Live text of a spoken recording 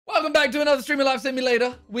Welcome back to another Stream of Life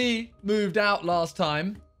Simulator. We moved out last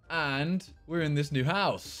time and we're in this new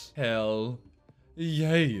house. Hell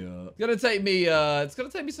yeah. It's gonna take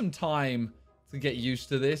me some time to get used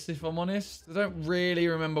to this, if I'm honest. I don't really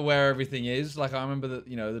remember where everything is. Like, I remember that,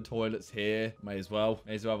 you know, the toilet's here. May as well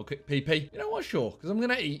have a quick pee-pee. You know what? Sure, because I'm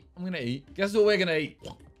gonna eat. Guess what we're gonna eat?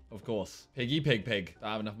 Of course. Piggy, pig.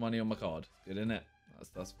 I have enough money on my card. Good, isn't it?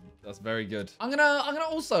 That's very good. I'm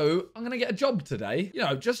gonna get a job today. You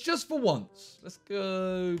know, just for once. Let's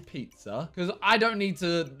go pizza. Because I don't need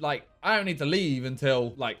to leave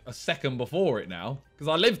until like a second before it now. Because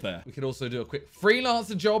I live there. We could also do a quick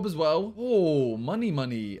freelancer job as well. Oh,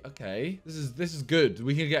 money. Okay. This is good.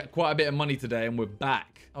 We can get quite a bit of money today and we're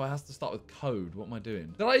back. Oh, it has to start with code. What am I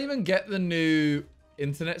doing? Did I even get the new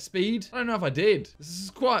internet speed? I don't know if I did.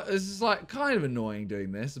 This is like kind of annoying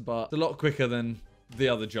doing this, but it's a lot quicker than the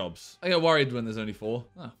other jobs. I get worried when there's only 4.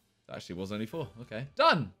 Oh, it actually was only 4. Okay.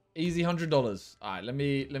 Done. Easy $100. All right, let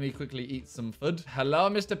me quickly eat some food. Hello,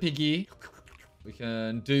 Mr. Piggy. We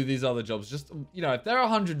can do these other jobs. Just, you know, if they're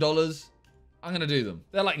 $100, I'm gonna do them.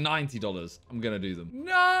 They're like $90. I'm gonna do them.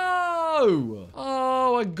 No!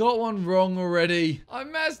 Oh, I got one wrong already. I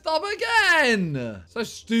messed up again. So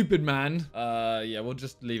stupid, man. Yeah, we'll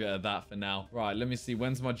just leave it at that for now. Right, let me see.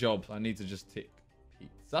 When's my job? I need to just tick.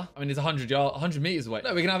 I mean, it's 100 meters away.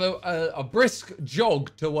 No, we can have a brisk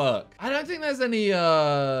jog to work. I don't think there's any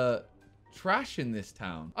trash in this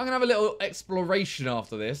town. I'm gonna have a little exploration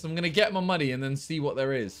after this. I'm gonna get my money and then see what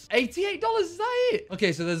there is. $88, is that it?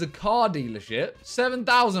 Okay, so there's a car dealership.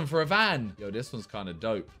 7,000 for a van. Yo, this one's kind of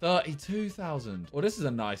dope. 32,000. Well, this is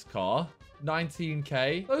a nice car.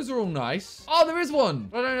 19K. Those are all nice. Oh, there is one.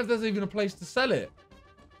 I don't know if there's even a place to sell it.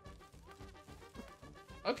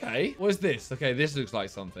 Okay, what is this? Okay, this looks like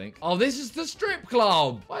something. Oh, this is the strip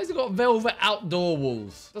club. Why has it got velvet outdoor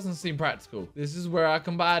walls? Doesn't seem practical. This is where I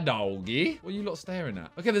can buy a doggy. What are you lot staring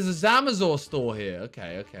at? Okay, there's a Zamazor store here.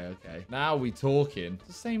 Okay. Now we talking. It's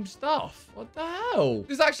the same stuff. What the hell?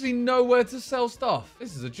 There's actually nowhere to sell stuff.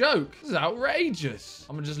 This is a joke. This is outrageous.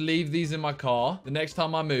 I'm gonna just leave these in my car. The next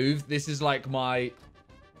time I move, this is like my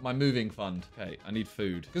moving fund. Okay, I need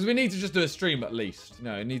food. Because we need to just do a stream at least. You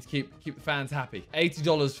know, I need to keep the fans happy.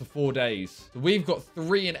 $80 for 4 days. So we've got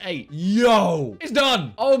 3 and 8. Yo! It's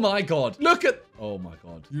done! Oh my god. Look at... Oh my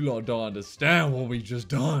god. You lot don't understand what we just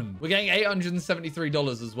done. We're getting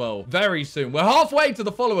 $873 as well. Very soon. We're halfway to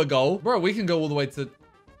the follower goal. Bro, we can go all the way to...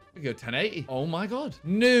 We can go 1080. Oh my god.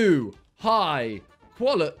 New high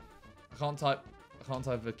quality... I can't type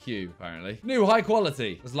a Q, apparently. New high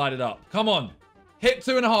quality. Let's light it up. Come on. Hit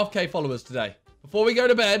 2.5K followers today. Before we go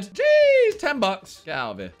to bed. Jeez, $10. Get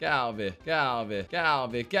out of here. Get out of here. Get out of here. Get out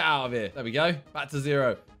of here. Get out of here. There we go. Back to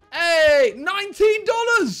 0. Hey, $19.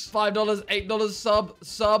 $5, $8 sub.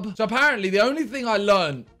 So apparently the only thing I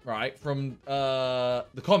learned, right, from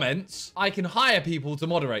the comments, I can hire people to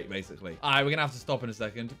moderate, basically. All right, we're gonna have to stop in a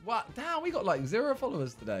second. What? Damn, we got like 0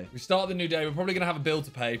 followers today. We start the new day. We're probably gonna have a bill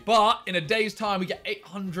to pay, but in a day's time, we get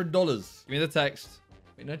 $800. Give me the text.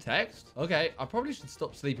 Wait, no text? Okay, I probably should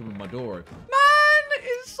stop sleeping with my door open. Man,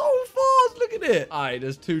 it's so fast. Look at it. All right,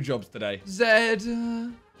 there's 2 jobs today.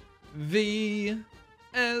 Z, V,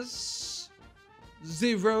 S,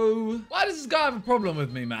 0. Why does this guy have a problem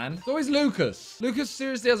with me, man? It's always Lucas. Lucas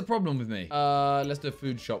seriously has a problem with me. Let's do a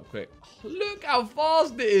food shop quick. Oh, look how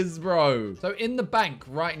fast it is, bro. So in the bank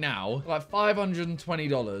right now, like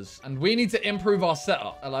 $520, and we need to improve our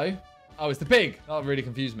setup. Hello? Oh, it's the pig. That really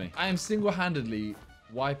confused me. I am single-handedly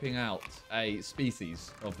wiping out a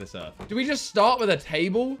species of this earth. Do we just start with a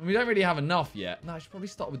table? We don't really have enough yet. No, I should probably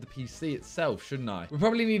start with the PC itself, shouldn't I? We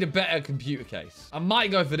probably need a better computer case. I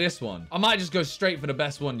might go for this one. I might just go straight for the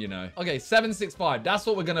best one, you know. Okay, 765. That's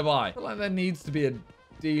what we're gonna buy. I feel like there needs to be a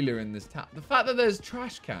dealer in this town. The fact that there's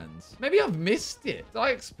trash cans. Maybe I've missed it. Did I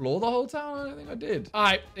explore the whole town? I don't think I did. All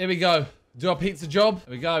right, here we go. Do our pizza job.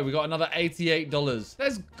 There we go. We got another $88.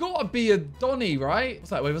 There's got to be a Donny, right? What's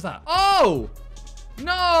that? Wait, what's that? Oh!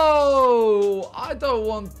 No! I don't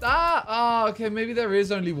want that. Oh, okay. Maybe there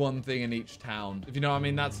is only one thing in each town. If you know what I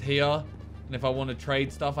mean, that's here. And if I want to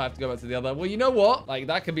trade stuff, I have to go back to the other. Well, you know what? Like,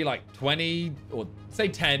 that could be like 20 or say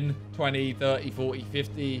 10, 20, 30, 40,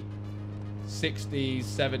 50, 60,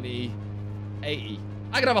 70, 80.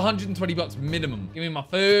 I could have $120 minimum. Give me my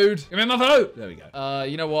food. Give me my food. There we go.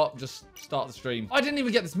 You know what? Just start the stream. I didn't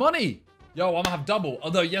even get this money. Yo, I'm gonna have double.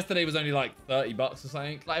 Although yesterday was only like $30 or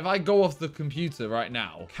something. Like if I go off the computer right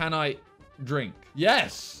now, can I drink?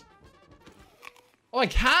 Yes. Oh, I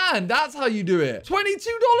can. That's how you do it.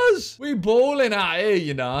 $22. We balling out here,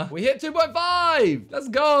 you know. We hit 2.5. Let's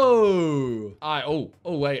go. All right.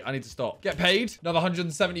 Oh, wait. I need to stop. Get paid. Another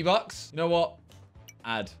 $170. You know what?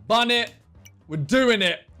 Add. Bun it. We're doing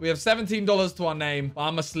it. We have $17 to our name.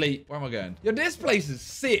 I'm asleep. Where am I going? Yo, this place is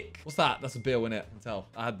sick. What's that? That's a bill, innit? I can tell.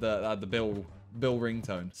 I had the bill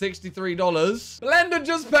ringtone. $63. Blender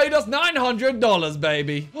just paid us $900,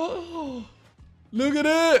 baby. Look at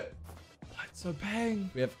it. So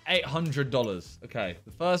paying. We have $800. Okay.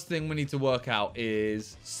 The first thing we need to work out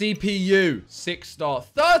is CPU. 6-star.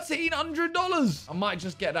 $1,300. I might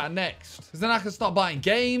just get that next. Because then I can start buying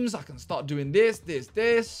games. I can start doing this.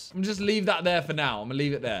 I'm just leave that there for now. I'm going to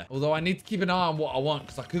leave it there. Although I need to keep an eye on what I want.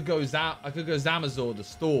 Because I could go Zamazor, the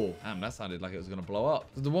store. Damn, that sounded like it was going to blow up.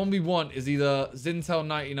 So the one we want is either Zintel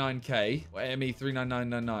 99K or AME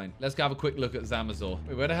 39999. Let's go have a quick look at Zamazor.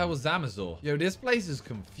 Wait, where the hell was Zamazor? Yo, this place is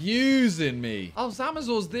confusing me. Oh,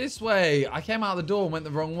 Zamazor's this way. I came out the door and went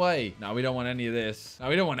the wrong way. No, we don't want any of this. No,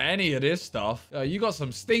 we don't want any of this stuff. You got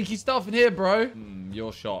some stinky stuff in here, bro.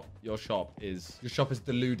 Your shop is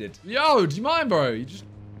deluded. Yo, do you mind, bro? You just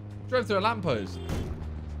drove through a lamppost.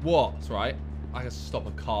 What? That's right. I can stop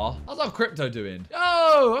a car. How's our crypto doing?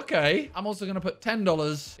 Oh, okay. I'm also going to put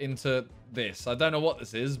 $10 into this. I don't know what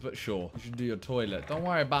this is, but sure. You should do your toilet. Don't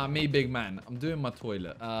worry about me, big man. I'm doing my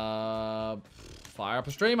toilet. Fire up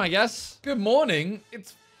a stream, I guess. Good morning.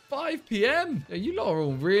 It's 5 p.m. Yeah, you lot are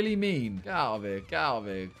all really mean. Get out of here. Get out of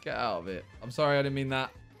here. Get out of it. I'm sorry, I didn't mean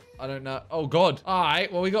that. I don't know. Oh, God. All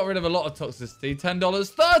right. Well, we got rid of a lot of toxicity. $10,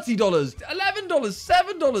 $30, $11,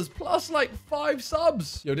 $7, plus like 5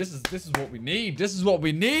 subs. Yo, this is what we need. This is what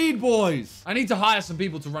we need, boys. I need to hire some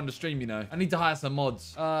people to run the stream, you know. I need to hire some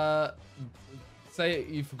mods. Say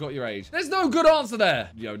you forgot your age. There's no good answer there.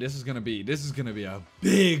 Yo, this is gonna be a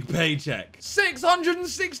big paycheck.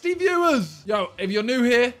 660 viewers. Yo, if you're new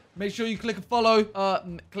here, make sure you click a follow.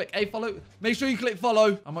 Click a follow. Make sure you click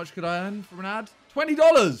follow. How much could I earn from an ad?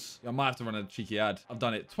 $20. I might have to run a cheeky ad. I've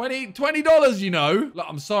done it. $20, you know. Look,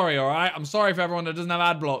 I'm sorry, all right? I'm sorry for everyone that doesn't have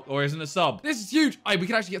ad block or isn't a sub. This is huge. All right, we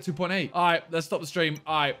can actually get 2.8. All right, let's stop the stream.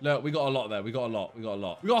 All right, look, we got a lot there. We got a lot. We got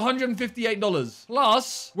 $158.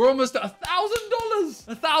 Plus, we're almost at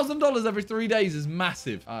 $1,000. $1,000 every 3 days is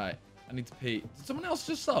massive. All right. I need to pee. Did someone else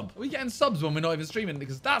just sub? Are we getting subs when we're not even streaming?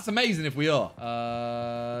 Because that's amazing if we are.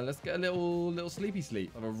 Let's get a little sleepy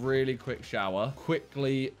sleep. Have a really quick shower.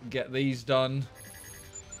 Quickly get these done.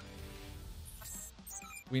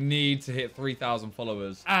 We need to hit 3,000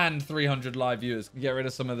 followers and 300 live viewers. Get rid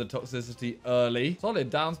of some of the toxicity early. Solid,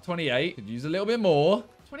 down to 28. Could use a little bit more.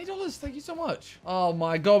 $20, thank you so much. Oh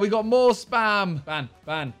my God, we got more spam. Ban,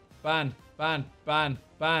 ban, ban, ban, ban,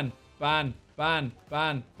 ban, ban, ban,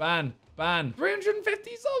 ban, ban, ban.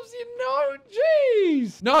 350 subs, you know,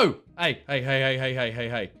 jeez. No. Hey, hey, hey, hey, hey, hey, hey,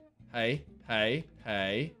 hey. Hey, hey,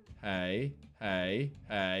 hey, hey. Hey,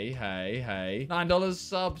 hey, hey, hey. $9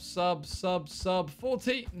 sub,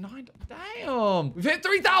 49. Damn. We've hit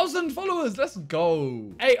 3,000 followers. Let's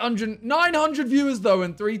go. 900 viewers though,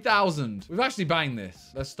 and 3,000. We've actually banged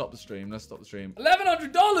this. Let's stop the stream.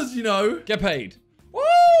 $1,100, you know. Get paid. Woo,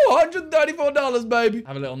 $134, baby.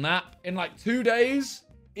 Have a little nap in like 2 days.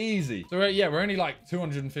 Easy. So yeah, we're only like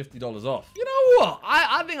 $250 off. You know what?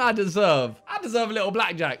 I think I deserve a little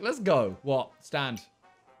blackjack. Let's go. What? Stand.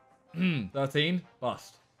 13,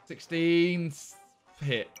 bust. 16,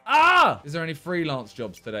 hit. Ah! Is there any freelance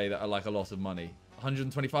jobs today that are like a lot of money?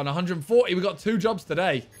 125 and 140. We got 2 jobs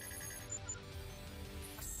today.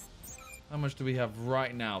 How much do we have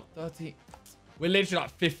right now? 30. We're literally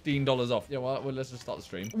like $15 off. Yeah, well, let's just start the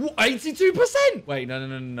stream. 82%! Wait,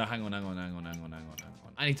 no. Hang on.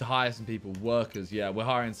 I need to hire some people. Workers, yeah. We're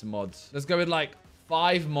hiring some mods. Let's go with like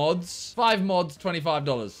 5 mods. 5 mods,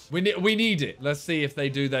 $25. We need it. Let's see if they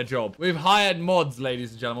do their job. We've hired mods,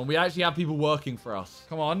 ladies and gentlemen. We actually have people working for us.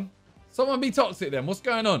 Come on. Someone be toxic then. What's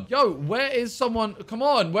going on? Yo, where is someone? Come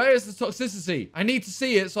on. Where is the toxicity? I need to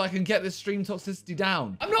see it so I can get this stream toxicity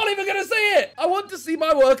down. I'm not even going to see it. I want to see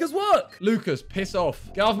my workers work. Lucas, piss off.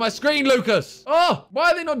 Get off my screen, Lucas. Oh,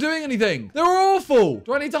 why are they not doing anything? They're awful.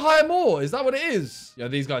 Do I need to hire more? Is that what it is? Yeah,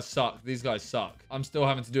 these guys suck. These guys suck. I'm still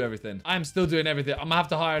having to do everything. I'm still doing everything. I'm going to have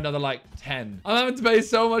to hire another like 10. I'm having to pay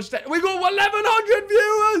so much. We got 1,100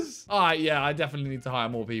 viewers. All right, yeah, I definitely need to hire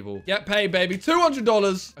more people. Get paid, baby.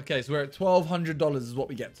 $200. Okay, so we're at $1,200 is what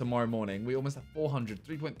we get tomorrow morning. We almost have 400.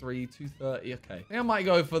 3.3, 230. Okay. I think I might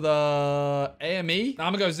go for the AME. Now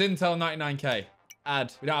I'm going to go Zintel 99K.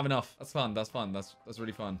 Add. We don't have enough. That's fun. That's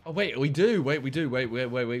really fun. Oh, wait, we do. Wait, we do. Wait.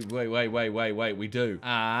 We do.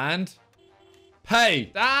 And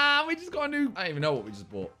pay. Damn, we just got a new... I don't even know what we just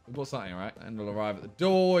bought. We bought something, right? And we'll arrive at the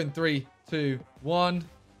door in 3, 2, 1.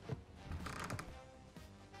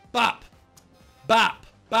 Bap. Bap.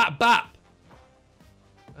 Bap. Bap.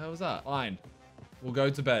 What was that? Fine. We'll go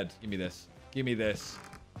to bed. Give me this. Give me this.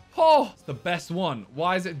 Oh, it's the best one.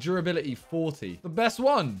 Why is it durability 40? The best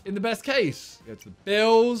one in the best case. Go to the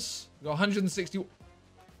bills. We got 160.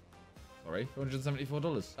 Sorry,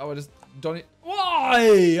 $274. Oh, I just done it.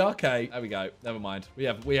 Why? Okay, there we go. Never mind. We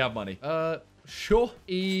have money. Sure.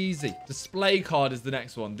 Easy. Display card is the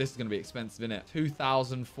next one. This is going to be expensive, isn't it?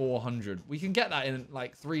 2,400. We can get that in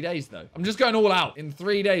like 3 days, though. I'm just going all out. In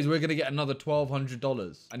 3 days, we're going to get another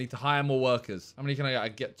 $1,200. I need to hire more workers. How many can I get? I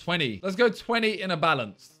get 20. Let's go 20 in a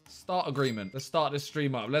balance. Start agreement. Let's start this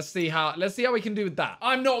stream up. Let's see how we can do with that.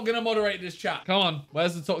 I'm not gonna moderate this chat. Come on.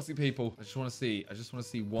 Where's the toxic people? I just want to see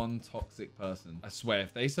one toxic person. I swear,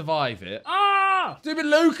 if they survive it. Ah! Stupid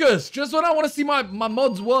Lucas! Just when I want to see my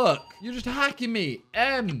mods work. You're just hacking me.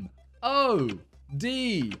 M-O-D.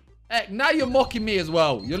 Now you're mocking me as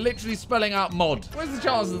well. You're literally spelling out mod. Where's the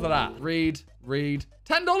chances of that? Read.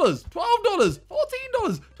 $10, $12, $14, $27.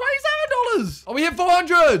 Oh, we hit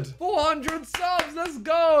 400. 400 subs. Let's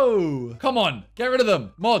go. Come on. Get rid of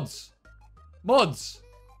them. Mods. I'm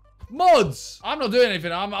not doing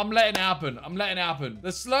anything. I'm letting it happen.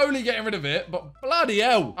 They're slowly getting rid of it, but bloody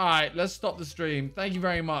hell. All right, let's stop the stream. Thank you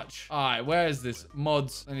very much. All right, where is this?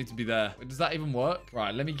 Mods. I need to be there. Does that even work?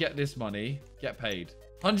 Right, let me get this money. Get paid.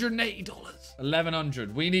 $180.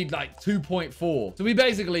 1,100. We need like 2.4. So we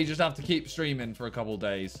basically just have to keep streaming for a couple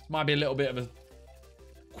days. Might be a little bit of a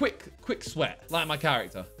quick sweat, like my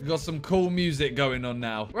character. We've got some cool music going on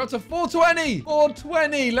now. We're up to 420.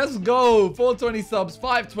 420. Let's go. 420 subs,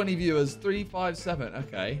 520 viewers, 357.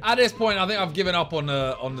 Okay. At this point, I think I've given up on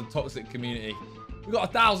the toxic community. We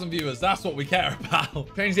got 1,000 viewers. That's what we care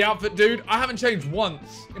about. Change the outfit, dude. I haven't changed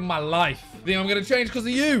once in my life. Think I'm going to change because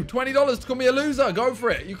of you. $20 to call me a loser. Go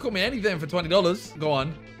for it. You call me anything for $20. Go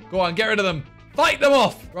on. Get rid of them. Fight them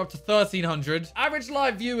off. We're up to 1,300. Average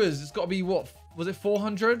live viewers. It's got to be what? Was it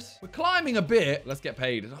 400? We're climbing a bit. Let's get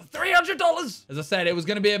paid. $300. As I said, it was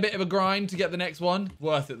going to be a bit of a grind to get the next one.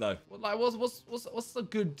 Worth it though. What's a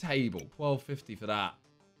good table? $12.50 for that.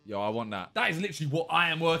 Yo, I want that. That is literally what I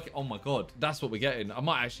am working. Oh my God. That's what we're getting. I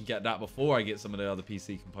might actually get that before I get some of the other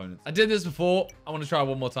PC components. I did this before. I want to try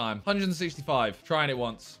one more time. 165. Trying it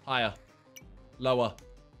once. Higher. Lower.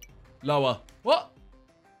 What?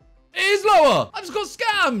 It is lower. I just got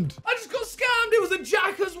scammed. It was a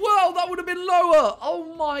jack as well. That would have been lower.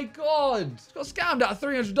 Oh my God. Just got scammed out of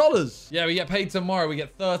 $300. Yeah, we get paid tomorrow. We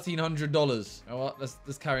get $1,300. You know what?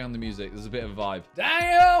 Let's carry on the music. There's a bit of a vibe.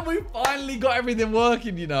 Damn, we finally got everything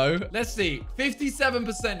working, you know. Let's see.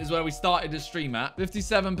 57% is where we started the stream at.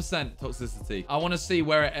 57% toxicity. I want to see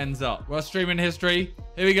where it ends up. We're streaming history.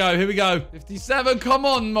 Here we go. 57. Come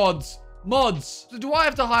on, mods. So do I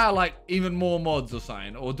have to hire like even more mods or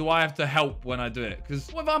something? Or do I have to help when I do it?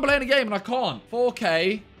 Because what if I'm playing a game and I can't?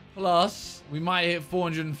 4K plus, we might hit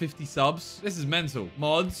 450 subs. This is mental.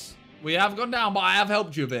 Mods, we have gone down, but I have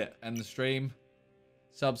helped you a bit. End the stream.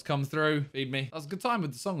 Subs come through. Feed me. That was a good time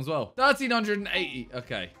with the song as well. 1,380.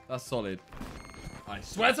 Okay, that's solid. I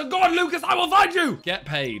swear to God, Lucas, I will find you. Get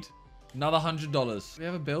paid. Another $100. Do we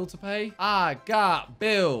have a bill to pay? I got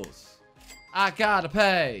bills. I gotta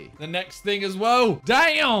pay. The next thing as well.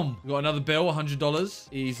 Damn. We got another bill, $100.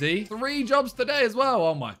 Easy. 3 jobs today as well.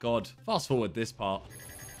 Oh my God. Fast forward this part.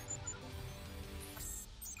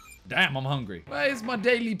 Damn, I'm hungry. Where's my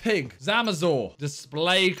daily pig? Zamazor.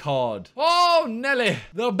 Display card. Oh, Nelly.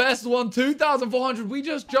 The best one, 2,400. We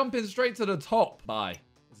just jump in straight to the top. Bye.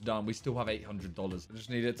 It's done. We still have $800. I just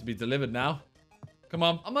need it to be delivered now. Come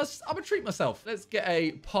on. I'm gonna treat myself. Let's get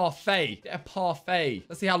a parfait.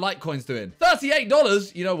 Let's see how Litecoin's doing.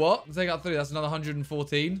 $38. You know what? I'll take out 3. That's another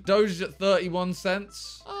 114. Doge at 31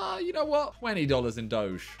 cents. You know what? $20 in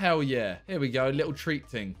Doge. Hell yeah. Here we go. Little treat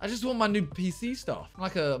thing. I just want my new PC stuff.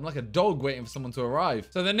 I'm like a dog waiting for someone to arrive.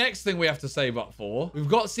 So the next thing we have to save up for, we've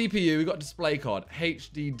got CPU, we've got display card,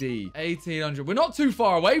 HDD, 1,800. We're not too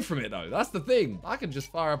far away from it though. That's the thing. I can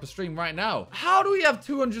just fire up a stream right now. How do we have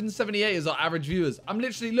 278 as our average viewers? I'm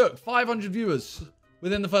literally, look, 500 viewers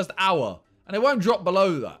within the first hour. And it won't drop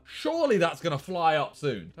below that. Surely that's going to fly up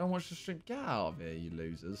soon. Don't watch the stream. Get out of here, you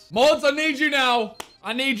losers. Mods, I need you now.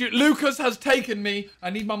 I need you. Lucas has taken me. I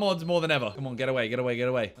need my mods more than ever. Come on, get away. And in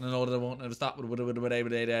order, I won't never stop.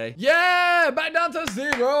 Yeah, back down to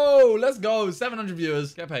 0. Let's go. 700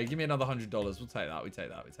 viewers. Get paid. Give me another $100. We'll take that. We take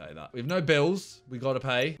that. We have no bills. We got to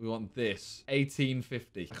pay. We want this.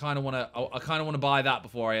 1850. I kind of want to buy that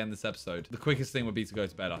before I end this episode. The quickest thing would be to go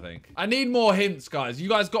to bed, I think. I need more hints, guys. You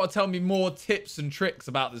guys got to tell me more tips and tricks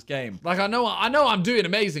about this game. Like, I know I'm doing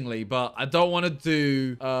amazingly, but I don't want to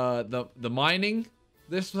do the mining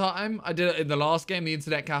this time. I did it in the last game, the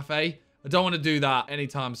internet cafe. I don't want to do that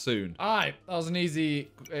anytime soon. All right, that was an easy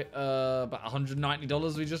about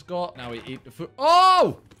 $190 we just got. Now we eat the food.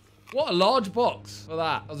 Oh, What a large box for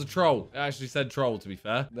that. That was a troll. It actually said troll, to be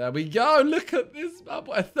fair. There we go. Look at this.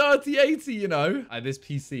 A 3080, you know. This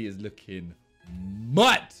PC is looking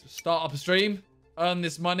mud. Start up a stream. Earn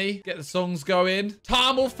this money. Get the songs going.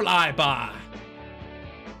 Time will fly by.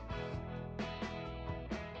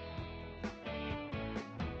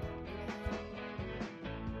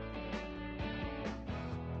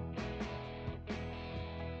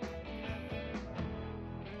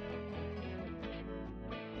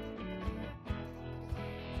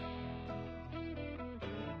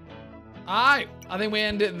 Alright, I think we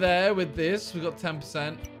end it there with this. We got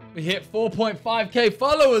 10%. We hit 4.5k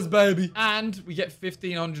followers, baby. And we get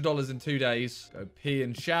 $1,500 in 2 days. Go pee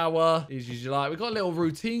and shower. Easy as you like. We got a little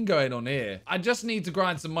routine going on here. I just need to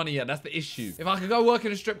grind some money yet. That's the issue. If I could go work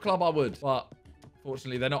in a strip club, I would. But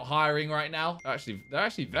fortunately, they're not hiring right now. They're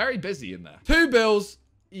actually very busy in there. 2 bills.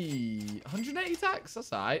 180 tax.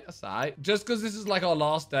 That's all right. That's all right. Just because this is like our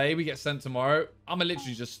last day, we get sent tomorrow. I'm gonna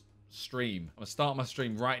literally just stream. I'm gonna start my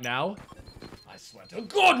stream right now. I swear to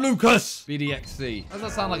God, Lucas! BDXC. Does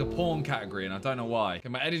that sound like a porn category? And I don't know why. Okay,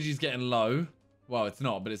 my energy's getting low. Well, it's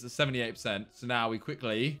not, but it's at 78%. So now we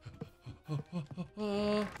quickly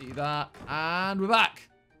eat that. And we're back.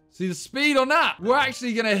 See the speed on that? We're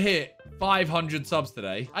actually gonna hit 500 subs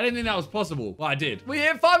today. I didn't think that was possible. Well, I did. We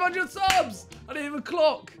hit 500 subs! I didn't even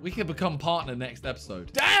clock. We could become partner next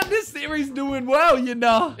episode. Damn, this series doing well, you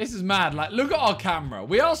know. This is mad. Like, look at our camera.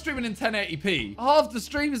 We are streaming in 1080p. Half the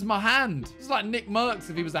stream is my hand. It's like Nick Merckx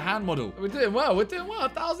if he was a hand model. We're doing well. We're doing well.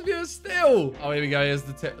 1,000 viewers still. Oh, here we go. Here's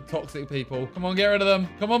the toxic people. Come on, get rid of them.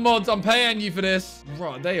 Come on, mods. I'm paying you for this.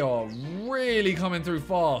 Right, they are really coming through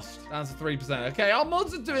fast. Down to 3%. Okay, our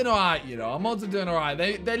mods are doing all right, you know. Our mods are doing all right.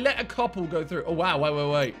 They let a couple go through. Oh, wow.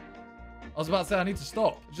 Wait. I was about to say I need to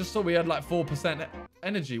stop. I just saw we had like 4%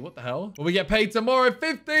 energy. What the hell? Well, we get paid tomorrow.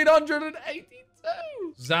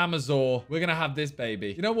 1,582. Zamazor. We're going to have this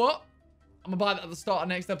baby. You know what? I'm going to buy that at the start of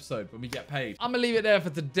next episode when we get paid. I'm going to leave it there for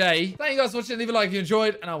today. Thank you guys for watching. Leave a like if you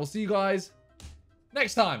enjoyed. And I will see you guys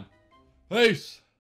next time. Peace.